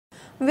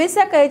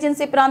Visakha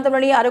agency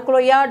ప్రాంతంలోని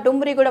అరకులోయ,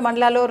 డుమ్రిగూడ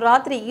మండలాల్లో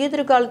రాత్రి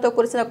ఈదురుగాలులతో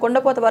కురిసిన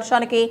కొండపోత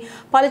వర్షానికి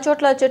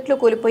పలుచోట్ల చెట్లు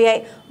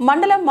కూలిపోయాయి.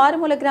 మండలం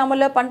మారుమూల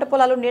గ్రామాల్లో పంట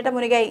పొలాలు నీట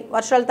మునిగాయి.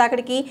 వర్షాల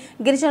తాకిడికి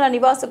గిరిజనుల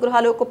నివాస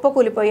గృహాలు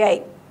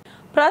కుప్పకూలిపోయాయి.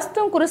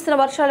 ప్రస్తుతం కురుస్తున్న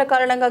వర్షాల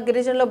కారణంగా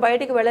గిరిజనులు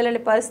బయటికి వెళ్లలేని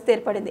పరిస్థితి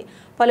ఏర్పడింది.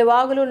 పలు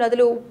వాగులు,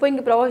 నదులు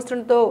ఉప్పొంగి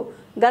ప్రవహిస్తుండటంతో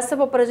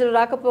గసప ప్రజలు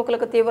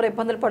రాకపోకలకు తీవ్ర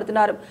ఇబ్బందులు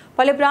పడుతున్నారు.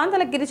 పలు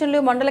ప్రాంతాల గిరిజనులు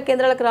మండల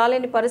కేంద్రాలకు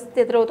రాలేని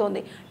పరిస్థితి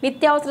ఎదురవుతోంది.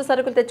 నిత్యావసర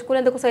సరుకులు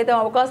తెచ్చుకునేందుకు సైతం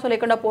అవకాశం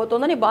లేకుండా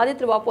పోతోందని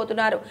బాధితులు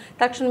వాపోతున్నారు.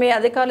 తక్షణమే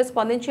అధికారులు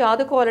స్పందించి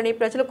ఆదుకోవాలని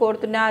ప్రజలు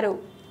కోరుతున్నారు.